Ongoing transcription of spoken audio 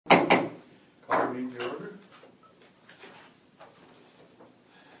meeting to order.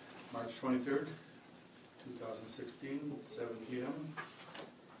 March 23rd, 2016, 7 p.m.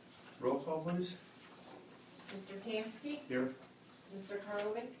 Roll call, please. Mr. Tansky? Here. Mr.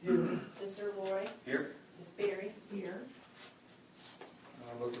 Karlovic? Here. Mr. Roy? Here. Ms. Berry? Here.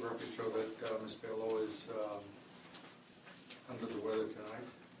 Let the record show that Ms. Bello is under the weather tonight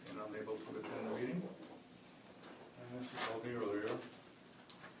and unable to attend the meeting. She called me earlier.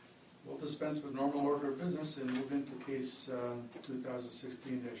 We'll dispense with normal order of business and move into case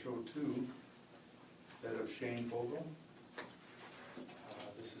 2016-02, that of Shane Vogel.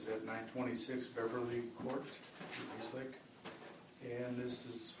 This is at 926 Beverly Court in Eastlake. And this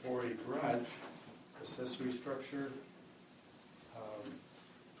is for a garage accessory structure,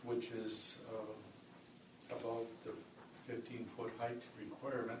 which is above the 15-foot height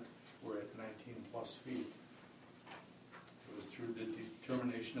requirement. We're at 19 plus feet. It was through the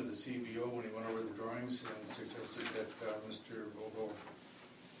determination of the CBO when he went over the drawings and suggested that Mr. Vogel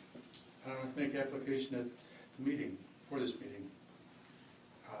make application at the meeting, for this meeting.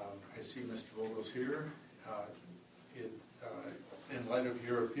 I see Mr. Vogel's here. In light of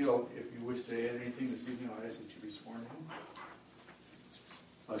your appeal, if you wish to add anything this evening, I'll ask that you be sworn in.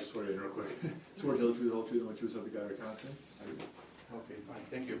 I just want to real quick. Swear to tell the truth, the whole truth, and the truth of the God of contents. Okay, fine,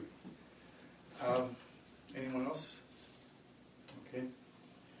 thank you. Anyone else? Okay.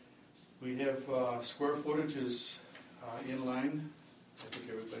 We have square footage is in line. I think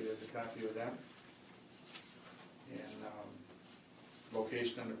everybody has a copy of that. And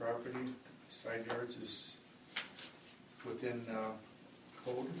location on the property, side yards is within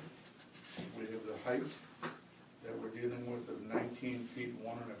code. We have the height that we're dealing with of 19 feet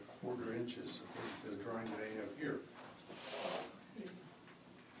 1 1/4 inches according to the drawing that I have here.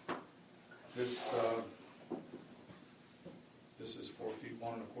 This is 4 feet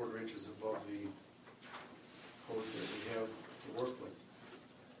 1 1/4 inches above the code that we have to work with.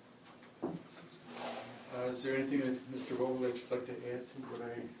 Is there anything that Mr. Vogel that you'd like to add to what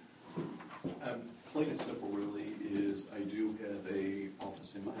I? Plain and simple really is I do have a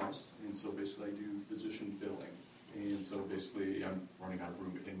office in my house, and so basically I do physician billing. And so basically I'm running out of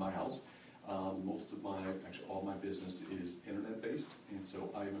room in my house. Actually all my business is internet based, and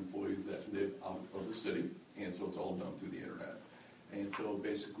so I have employees that live out of the city, and so it's all done through the internet. And so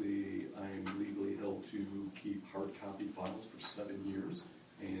basically I'm legally held to keep hard copy files for 7 years,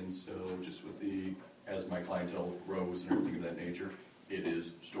 and so just with as my clientele grows and everything of that nature, it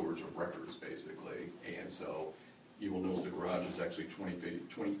is storage of records basically. And so you will notice the garage is actually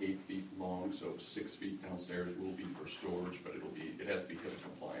 28 feet long, so 6 feet downstairs will be for storage, but it has to be HIPAA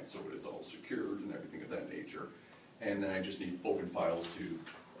compliant, so it is all secured and everything of that nature. And then I just need open files to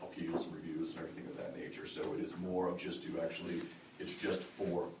appeals and reviews and everything of that nature. So it is more of just to actually, it's just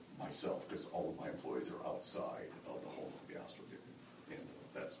for myself, because all of my employees are outside of the home, to be honest with you. And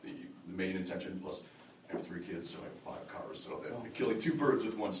that's the main intention, plus I have 3 kids, so I have 5 cars, so that killing 2 birds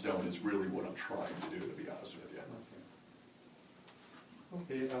with 1 stone is really what I'm trying to do, to be honest with you.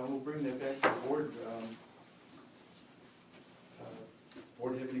 Okay, we'll bring that back to the board.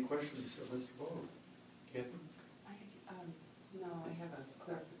 Board have any questions of Mr. Vogel? Kathy? No, I have a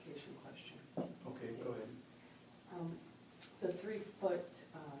clarification question. Okay, go ahead. The 3-foot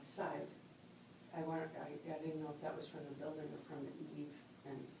side, I didn't know if that was from the building or from the eave,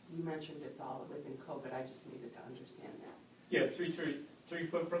 and you mentioned it's all within code, but I just needed to understand that. Yeah, 3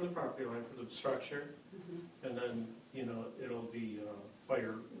 foot from the property line for the structure, and then, it'll be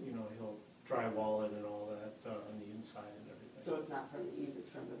fire, he'll drywall it and all that on the inside and everything. So it's not from the eave, it's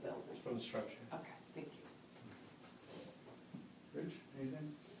from the building? It's from the structure. Okay, thank you. Rich,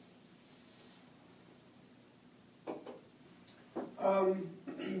 anything?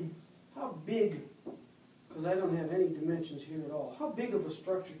 How big, because I don't have any dimensions here at all, how big of a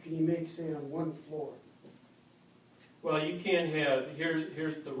structure can you make, say, on 1 floor? Well, you can't have,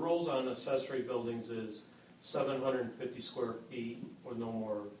 here's the rules on accessory buildings is 750 square feet or no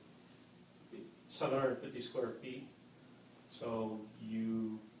more, 750 square feet. So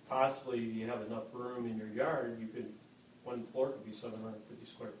you possibly, if you have enough room in your yard, 1 floor could be 750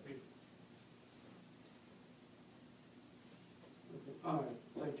 square feet. All right,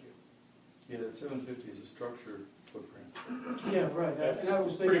 thank you. Yeah, that 750 is a structure footprint. Yeah, right, and I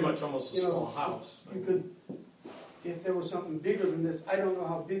was thinking, pretty much almost a small house. You could, if there was something bigger than this, I don't know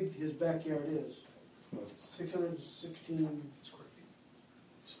how big his backyard is. 616 Square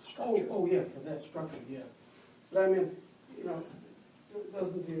feet. Oh, yeah, for that structure, yeah. But I mean,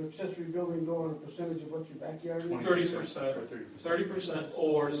 doesn't the accessory building go on a percentage of what your backyard is? 30%, 30%,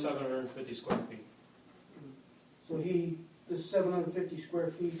 or 750 square feet. So this 750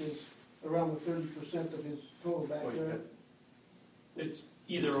 square feet is around the 30% of his total Oh, you backyard. It's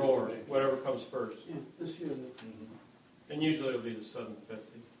either This is or, the big- whatever comes first. Yeah, this year, And usually it'll be the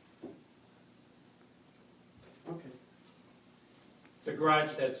 750. okay. The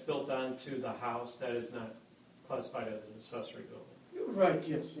garage that's built onto the house, that is not classified as an accessory building. Right,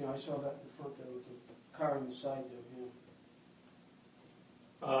 yes, yeah, I saw that in front there with the car on the side there, yeah.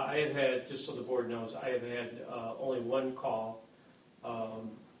 I have had, just so the board knows, I have had only one call.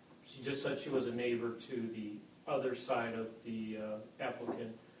 She just said she was a neighbor to the other side of the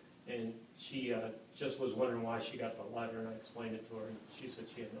applicant, and she just was wondering why she got the letter, and I explained it to her, and she said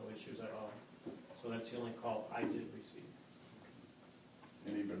she had no issues at all. So that's the only call I did receive.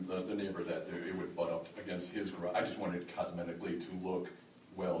 And even the neighbor that there, it would butt up against his garage. I just wanted it cosmetically to look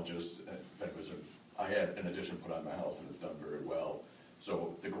well, just, if it was I had an addition put on my house and it's done very well.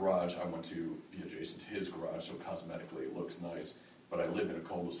 So the garage, I want to be adjacent to his garage, so cosmetically it looks nice. But I live in a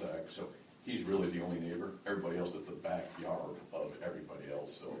cul-de-sac, so he's really the only neighbor. Everybody else, it's a backyard of everybody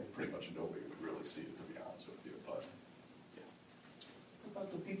else, so pretty much nobody would really see it, to be honest with you, but, yeah. What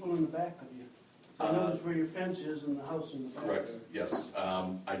about the people in the back of you? I noticed where your fence is and the house in the back. Correct, yes.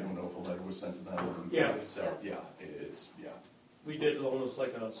 I don't know if a letter was sent to them. Yeah. So, yeah, it's, yeah. We did almost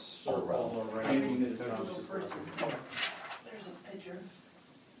like a circle around Painting his the house. There's a picture.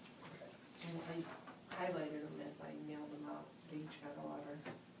 And I highlighted them as I mailed them out. They each got a letter.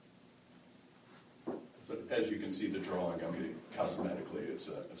 But as you can see, the drawing, I mean, cosmetically, it's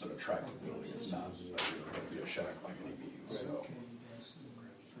an attractive building. It's not, going to be a shack by any means, so.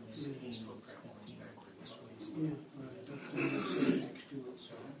 Yeah, right, that's the one next to it,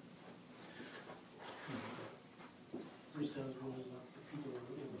 so. Just has one about the people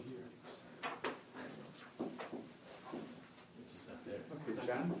over here. Okay,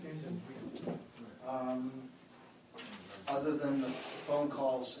 John, anything? Other than the phone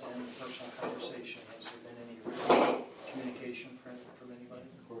calls and personal conversation, has there been any written communication from anybody?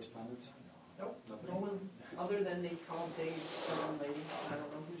 Correspondence? Nope, no one, other than they called Dave, some lady, I don't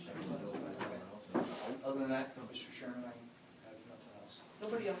know who she was. Other than that, Mr. Chairman, I have nothing else.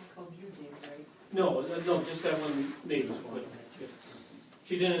 Nobody else called you, Dave, right? No, just that one neighbor.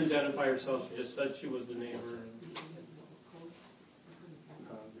 She didn't identify herself, she just said she was the neighbor.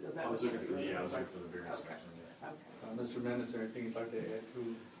 That was looking for the variance Okay. section. Okay. Mr. Mendes, is there anything you'd like to add to?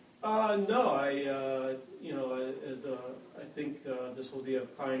 No, I think this will be a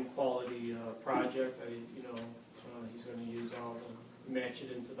fine quality project. He's going to use match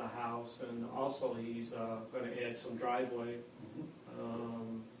it into the house, and also he's going to add some driveway. I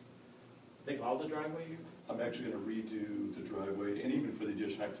think all the driveway. I'm actually going to redo the driveway, and even for the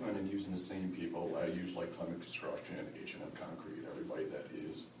addition, I plan on using the same people. I use like Clement Construction, H&M Concrete, everybody that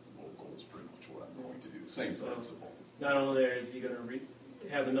is local is pretty much what I'm going to do. Same principle. Not only is he going to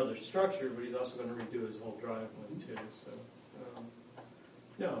have another structure, but he's also going to redo his whole driveway too. So,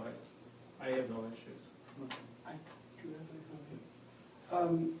 no, I have no issues. I do have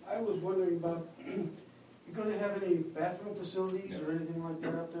anything. I was wondering about, you gonna have any bathroom facilities or anything like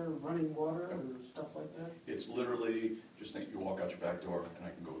that out there, running water or stuff like that? It's literally, just think you walk out your back door and I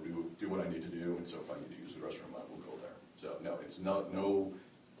can go do what I need to do, and so if I need to use the restroom, I will go there. So, no, it's no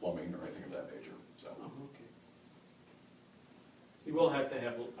plumbing or anything of that nature, so. Oh, okay. He will have to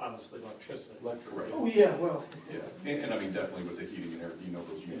have, obviously, electricity. Correct. Oh, yeah, well, Yeah, and I mean, definitely with the heating and air,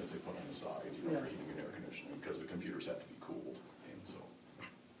 those units they put on the side, for Yeah. heating and air conditioning, because the computers have to be cooled, and so.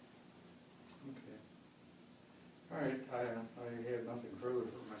 Okay. All right, I have nothing further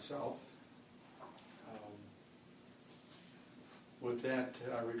for myself. With that,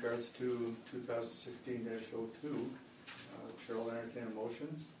 regards to 2016-02, Chair will entertain a motion.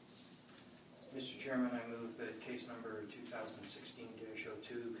 Mr. Chairman, I move that case number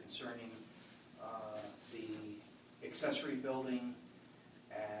 2016-02 concerning the accessory building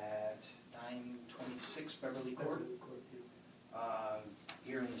at 926 Beverly Court,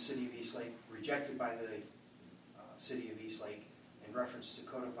 here in the city of Eastlake, rejected by the city of Eastlake in reference to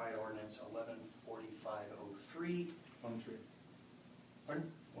codified ordinance 114503. 1-3.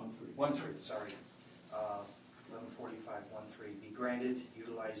 Pardon? 1-3. 1-3, sorry. 114513 be granted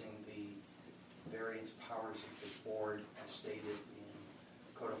utilizing the variance powers of the board as stated in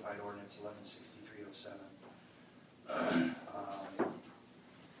codified ordinance 116307.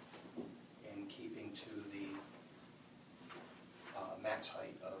 In keeping to the max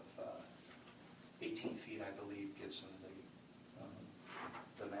height of 18 feet, I believe, gives them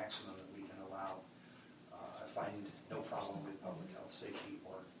the maximum that we can allow. I find no problem with public health, safety,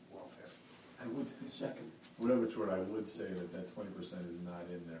 or welfare. I would, second. whatever it's worth, I would say that 20% is not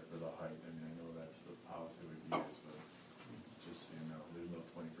in there for the height. I mean, I know that's the policy we've used, but just so you know, there's no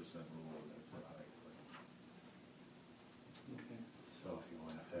 20% rule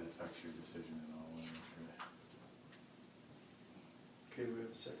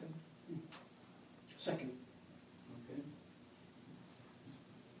have a second? Second. Okay.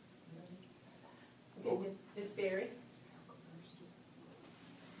 Okay, Ms. Berry?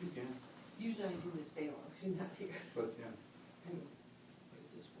 You can, Usually I do Ms. Balo if she's not here. but yeah, What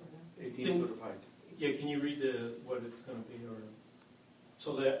is this for now? 18 foot of height. Yeah, can you read what it's gonna be, or,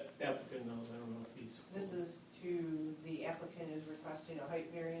 so that applicant knows, I don't know if he's. This is to, the applicant is requesting a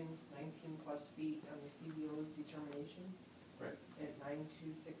height variance, 19 plus feet on the CBO's determination. Right. At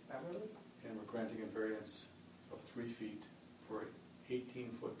 926 Beverly. And we're granting a variance of 3 feet for an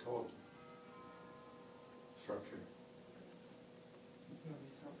 18-foot tall structure. You want me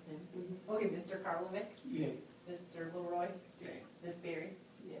to start with him? Okay, Mr. Karlovic, Yeah. Mr. Leroy, Yay. Ms. Berry,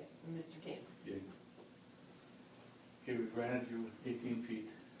 Yeah. and Mr. Kansky. Yeah. Okay, we granted you 18 feet,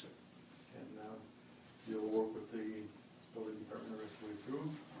 and you'll work with the building department the rest of the way through,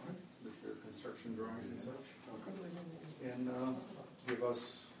 with your construction drawings and such. And give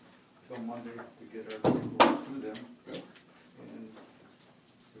us till Monday to get our paperwork to them, and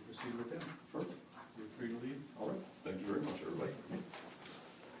to proceed with them. Perfect. You're free to leave. All right, thank you very much, everybody.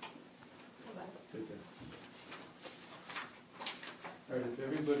 Take care. All right, if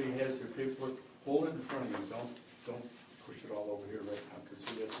everybody has their paperwork, hold it in front of you, don't push it all over here right now, because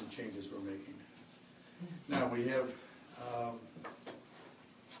we got some changes we're making. Now, we have,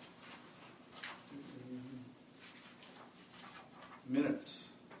 minutes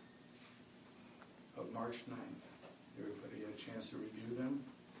of March 9th. Everybody had a chance to review them?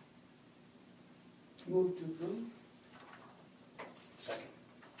 Move to approve? Second.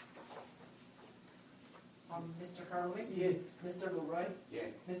 Mr. Karlovic, Yeah. Mr. Leroy,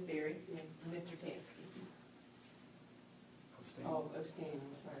 Yay. Ms. Berry, and Mr. Kansky. Abstain? Oh, abstain,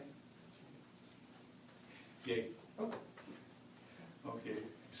 I'm sorry. Yay. Okay,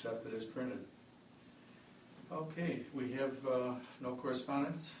 accepted as printed. Okay, we have no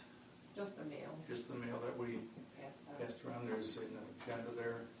correspondence, Just the mail just the mail that we passed out passed around. There's an agenda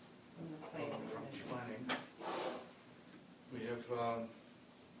there. from the planning commission. Planning. We have,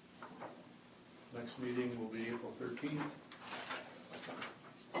 next meeting will be April 13th.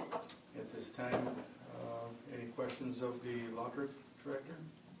 At this time, any questions of the law director?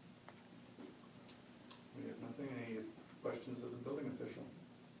 We have nothing. Any questions of the building official?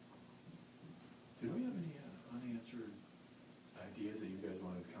 Do we have any unanswered ideas that you guys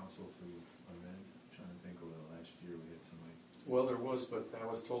wanted council to amend? I'm trying to think over the last year, we had some like, Well, there was, but I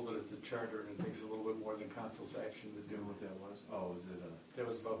was told that it's a charter and it takes a little bit more than council's action to do you do. know what that was? Oh, was it a, That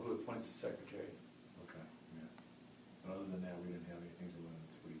was about who appoints the secretary. okay, yeah. But other than that, we didn't have any things we wanted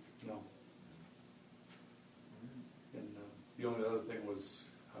to tweak. No. And the only other thing was,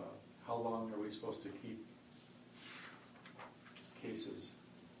 how long are we supposed to keep cases?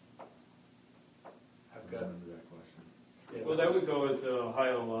 I've I got. remember that question. Yeah, Well, that would go with the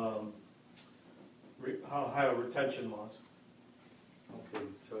Ohio retention laws. Okay,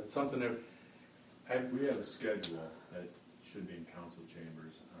 so it's something that, We have a schedule that should be in council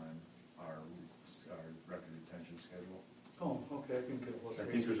chambers on our record retention schedule. oh, okay, I can get a look. I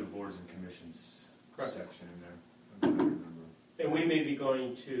think there's a boards and commissions Correct. section in there. I'm trying to remember. And we may be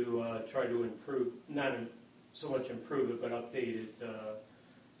going to try to improve, not so much improve it, but update it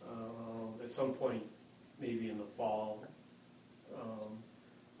at some point, maybe in the fall.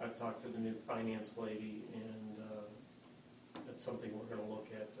 I've talked to the new finance lady, and that's something we're going to look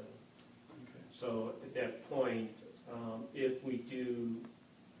at. Okay. So at that point, if we do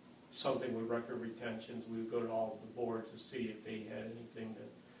something with record retentions, we would go to all the boards to see if they had anything that,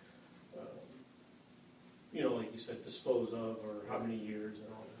 like you said, dispose of, or how many years and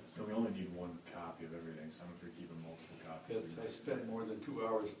all that. So we only need one copy of everything, so I'm sure keeping multiple copies. I spent more than 2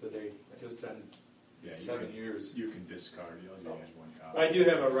 hours today just on Yeah, 7 years. You can discard, you only need one copy. I do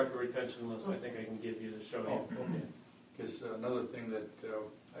have a record retention list I think I can give you to show you. Okay. Because another thing that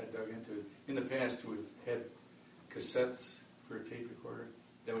I dug into, in the past we've had cassettes for a tape recorder,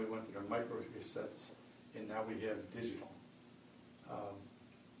 then we went to the micro cassettes, and now we have digital.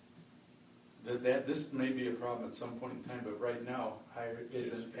 This may be a problem at some point in time, but right now,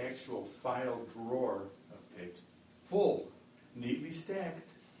 is an actual file drawer Of tapes. full, neatly stacked,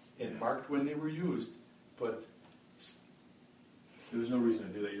 and marked when they were used, but There's no reason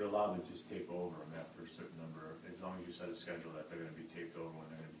to do that, you're allowed to just tape over them after a certain number, as long as you set a schedule that they're gonna be taped over when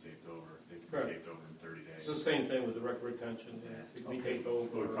they're gonna be taped over, they can Correct. be taped over in 30 days. It's the same thing with the record retention, it can be taped But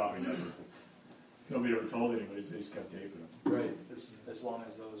we over. probably never, nobody ever told anybody, so they just kept taping them. right. As long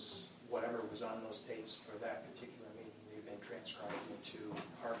as those, whatever was on those tapes for that particular meeting, they've been transcribed into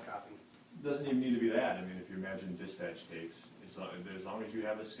hard copy. Doesn't even need to be that, I mean, if you imagine dispatch tapes, as long as you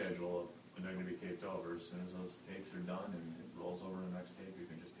have a schedule of and they're gonna be taped over. As soon as those tapes are done and it rolls over to the next tape, you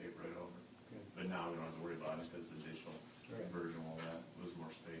can just tape right over. Okay. But now we don't have to worry about it because the digital Right. version will that was more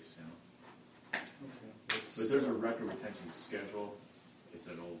space, you know. Okay. But there's a record retention schedule. It's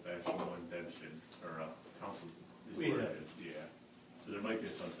an old fashioned one, Deb should, or council is We where have it is, yeah. So there might be a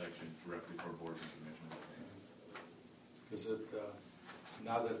subsection directly for boards and commissions. Because it,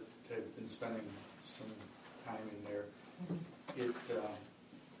 now that I've been spending some time in there,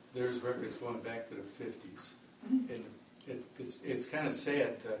 there's records going back to the 50s. And it's kind of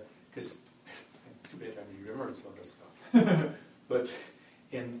sad, because, too bad I mean, you remember some of this stuff. But,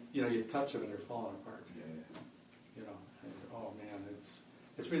 and, you know, you touch them and they're falling apart. Yeah. You know, and, oh man, it's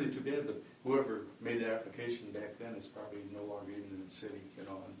really too bad, but whoever made the application back then is probably no longer even in the city, you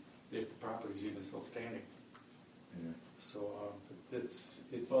know, and if the property's even still standing. Yeah. So, it's.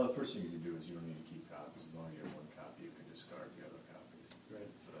 Well, the first thing you can do is you don't need to keep copies. As long as you have one copy, you can discard the other copies.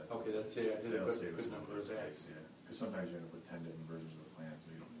 Right. So that, Okay, that's it, I did a that'll save us good a number little of bit of that. space, yeah. Because sometimes you end up with 10 different versions of the plan, so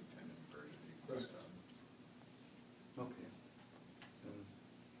you don't need 10 different versions. You can Right. discard them. Okay.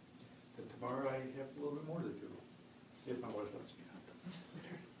 Then tomorrow I have a little bit more to do, if my wife lets me out.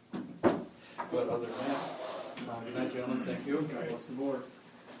 But other than that, good night, gentlemen, thank you. What's the board?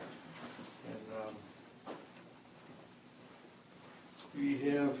 And we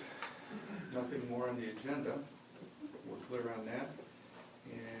have nothing more on the agenda. We're clear on that.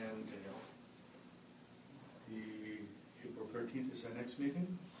 And the April 13th is our next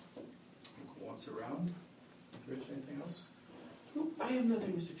meeting. Once around. Rich, anything else? Nope, I have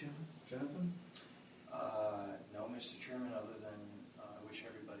nothing, Mr. Chairman. Jonathan? No, Mr. Chairman, other than I wish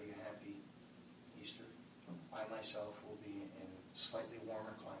everybody a happy Easter. I myself will be in slightly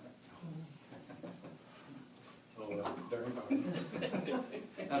warmer climate. Oh, darn. Not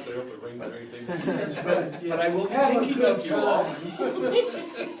that I hope it rains or anything. But I will be Have a thinking good of you all. time.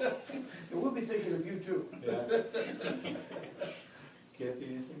 And we'll be thinking of you too. Yeah. Kathy,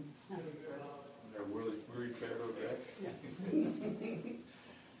 anything? Our weary traveler back? Yes.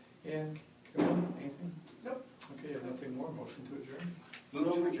 And Carol, anything? Nope. Okay, if nothing more, motion to adjourn?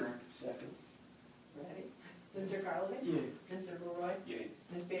 Move to adjourn. Second. Ready? Mr. Garland? Yeah. Mr. Leroy? Yay.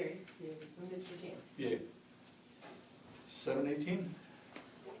 Ms. Berry? And Mr. James? Yay. 7:18?